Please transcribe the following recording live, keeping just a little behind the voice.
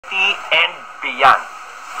and beyond.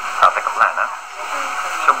 Sounds like a plan, huh?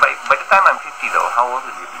 So by the time I'm 50 though, how old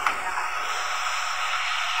will you be?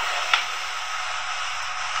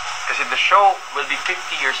 Because if the show will be 50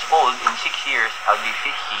 years old, in 6 years, I'll be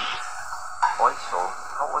 50. Also,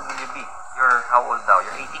 how old will you be? You're how old now?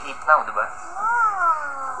 You're 88 now, diba?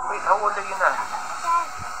 Wait, how old are you now?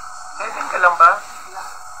 7 ka lang ba?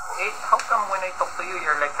 8? How come when I talk to you,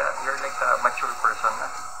 you're like a mature person na?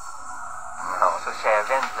 No, so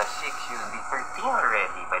 7 plus 6, you'll be 13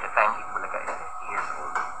 already by the time Bulaga is 50 years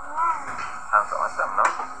old. Sounds awesome, no?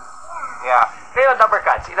 Yeah. Kayo,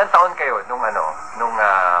 Dappercats, ilang taon kayo nung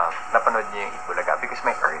napanood niyo yung Bulaga? Because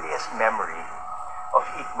my earliest memory of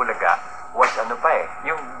Bulaga was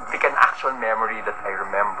yung actual memory that I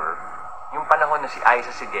remember, yung panahon na si Aiza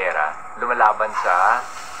Sigera lumalaban sa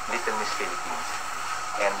Little Miss Philippines.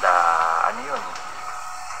 And yun,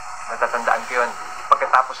 natatandaan ko yun,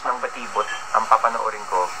 pagkatapos ng batibot, ang papanoorin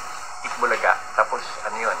ko, Bulaga, tapos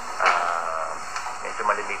medyo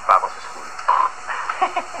malilate pa ako sa school.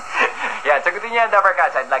 Yeah, sagutin niya,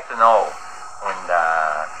 Dappercats, I'd like to know. And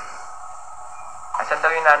asan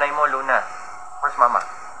daw yung nanay mo, Luna? Where's Mama?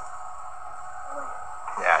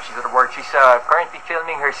 Yeah, she's at work. She's currently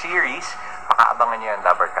filming her series. Pakaabangan niyo yan,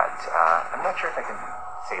 Dappercats. I'm not sure if I can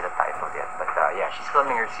say the title yet, but yeah, she's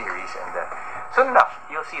filming her series, and soon enough,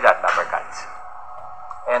 you'll see that, Dappercats.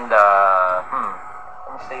 And,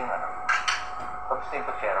 kamusta yung kamusta yung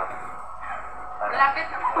Puchero? Malapit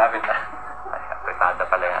na. Malapit na. Ay, apretada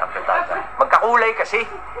pala yung apretada. Magkakulay kasi.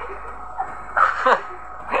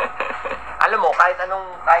 Alam mo, kahit anong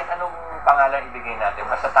pangalan ibigay natin,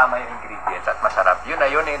 basta tama yung ingredients at masarap. Yun na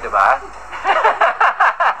yun di ba?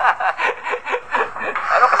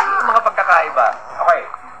 Ano kasi yung mga pagkakaiba? Okay,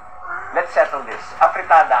 let's settle this.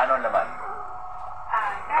 Apretada, anong laman?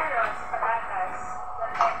 Carrots, patatas.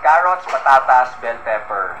 Carrots, patatas, bell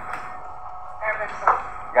pepper.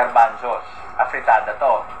 Garbanzos. Afritada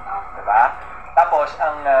to. Diba? Tapos,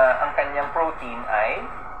 ang kanyang protein ay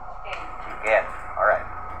chicken. Alright.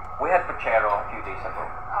 We had puchero a few days ago.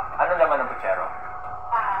 Ano naman ang puchero?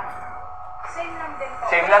 Same lang din po.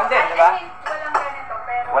 Same lang din, diba? Walang ganito,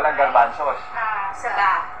 pero walang garbanzos.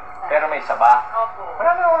 Saba. Pero may saba? Opo.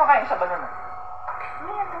 Wala naman ako kain saba nun.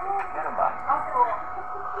 Meron ba? Opo.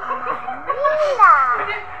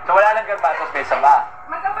 So wala lang garbanzos, may saba.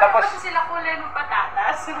 Magkapal kasi sila kulay ng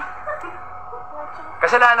patatas.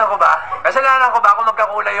 Kasalanan ko ba? Kasalanan ko ba kung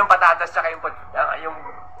magkakulay yung patatas tsaka yung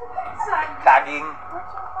saging?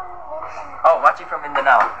 Oh, watching from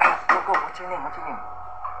Mindanao. Go. What's your name?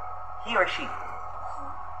 He or she?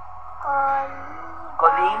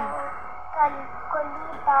 Colleen?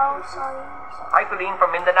 Hi, Colleen from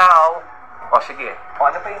Mindanao. O, sige. O,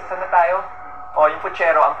 ano pa yung sana tayo? O, yung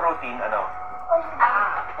puchero, ang protein, ano?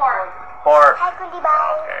 Pork. Hi,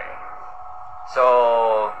 Kulibay. Okay. So,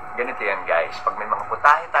 ganito yan, guys. Pag may mga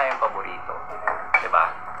putahe tayong paborito, diba?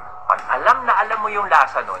 Pag alam mo yung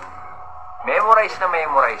lasa nun, memorize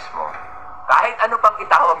mo. Kahit ano pang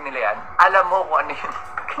itawag nila yan, alam mo kung ano yung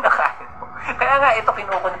kinakain mo. Kaya nga, ito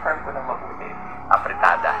kinukonfirm ko ng mabuti.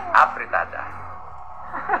 Apretada.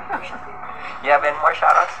 You have any more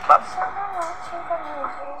shoutouts, Babs?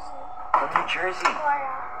 From New Jersey.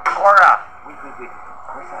 Cora. Wait.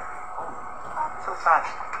 Where's that? Oh, so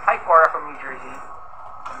fast. Hi, Cora from New Jersey.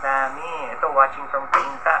 Ang dami. Ito, watching from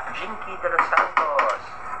Quinta. Jinky de los Santos.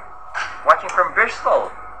 Watching from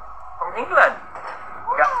Bristol. From England.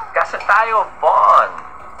 Gasatayo Bon.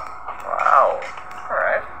 Wow.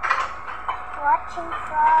 Alright. Watching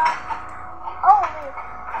from... Oh, wait.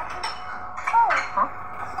 Huh?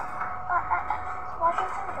 Watching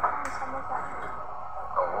from Japan. Someone's watching.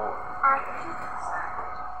 Oh.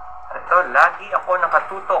 Ito, lagi ako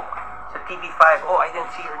nakatutok sa TV5. Oh, I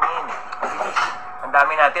didn't see your name. Ang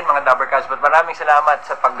dami natin, mga Dappercats. But maraming salamat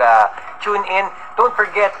sa pag-tune in. Don't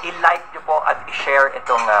forget, i-like nyo po at i-share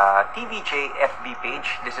itong TVJ FB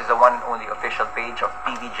page. This is the one and only official page of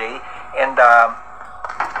TVJ. And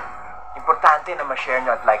importante na ma-share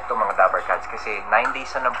nyo at like itong mga Dappercats kasi 9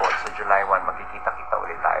 days na lang po sa July 1, magkikita-kita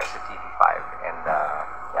ulit tayo sa TV5. And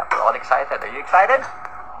yeah, we're all excited. Are you excited?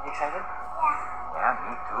 Are you excited? Yeah,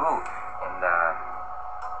 me too. And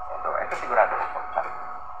ito sigurado sa pork chop.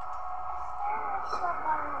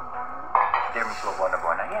 Dear Miss Wabona.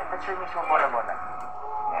 Yeah, that's your Miss Wabona.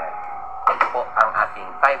 Yeah. Ito po ang ating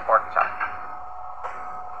Thai pork chop.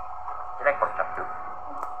 You like pork chop too?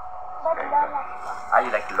 But Lola's.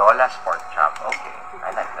 You like Lola's pork chop. Okay,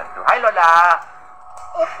 I like that too. Hi, Lola!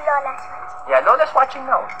 If Lola's watching. Yeah, Lola's watching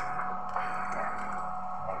now. Yeah.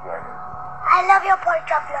 Thank you. I love your pork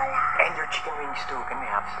chop, Lola. And your chicken wings too. Can we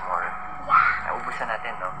have some more? Yeah. Naubusan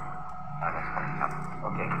natin, no? That's fine.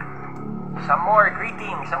 Okay. Some more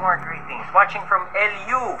greetings. Watching from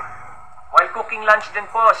LU. While cooking lunch din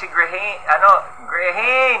po, si Grain.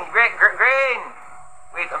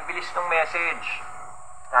 Wait, ang bilis ng message.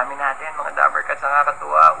 Dami natin, mga Dabbercats,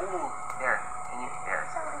 nakakatuwa. Ooh, there. There.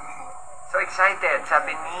 So excited.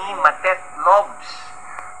 Sabi ni Matet Lobs.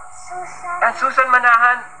 And Susan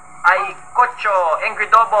Manahan ay Kocho,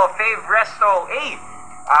 Engridobo, Fave Resto.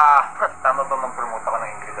 Tama ba mag-promote ako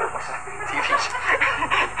ng Engridobo sa TV?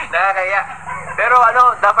 Nakakaya. Pero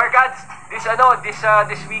Dabbercats,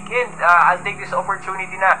 this weekend, I'll take this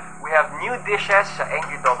opportunity na we have new dishes sa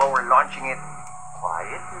Engridobo. We're launching it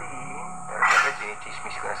quietly. Pero syempre,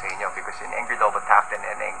 sinichismis ko na sa inyo because in Engridobo Tafton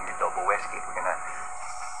and Engridobo Westgate, we're gonna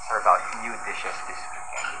serve out new dishes this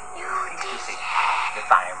weekend. Please take the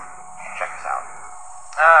time. Check us out.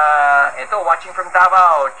 Ito, watching from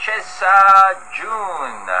Davao, Chesa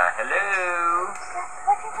June. Hello.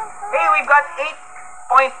 Hey, we've got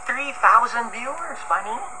 8.3 thousand viewers,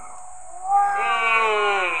 Bunny.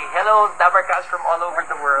 Hey, hello, Dabbercats from all over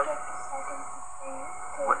the world.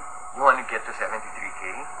 What? You want to get to 73K?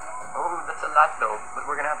 Oh, that's a lot though. But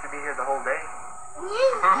we're gonna have to be here the whole day.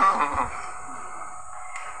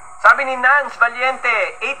 Sabi ni Nance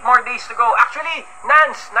Valiente, 8 more days to go. Actually,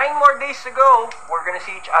 Nance, 9 more days to go. We're gonna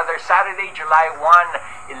see each other Saturday, July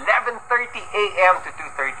 1, 11:30 a.m. to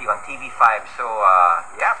 2:30 on TV5. So,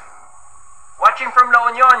 yeah. Watching from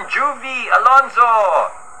La Union, Juvie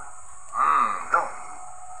Alonzo. Go.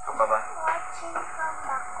 Go, Baba. Watching from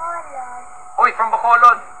Bacolod. Oy, from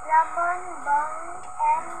Bacolod. Ramon Bong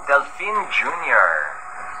M. Delphine Jr.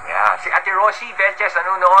 Yeah, si Ate Rosie Velches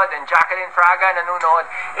nanonood and Jacqueline Fraga nanonood.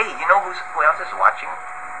 Hey, you know who else is watching?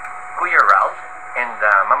 Kuya Ralph and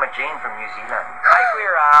Mama Jane from New Zealand. Hi,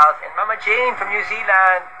 Kuya Ralph and Mama Jane from New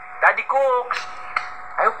Zealand. Daddy Cooks.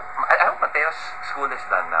 I hope Mateo's school is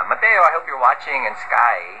done now. Mateo, I hope you're watching, and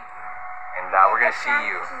Sky. And we're gonna see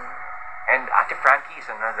you. And Ate Frankie is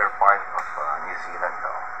another part of New Zealand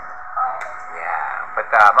though. Yeah, but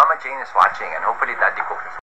Mama Jane is watching and hopefully Daddy Cooks is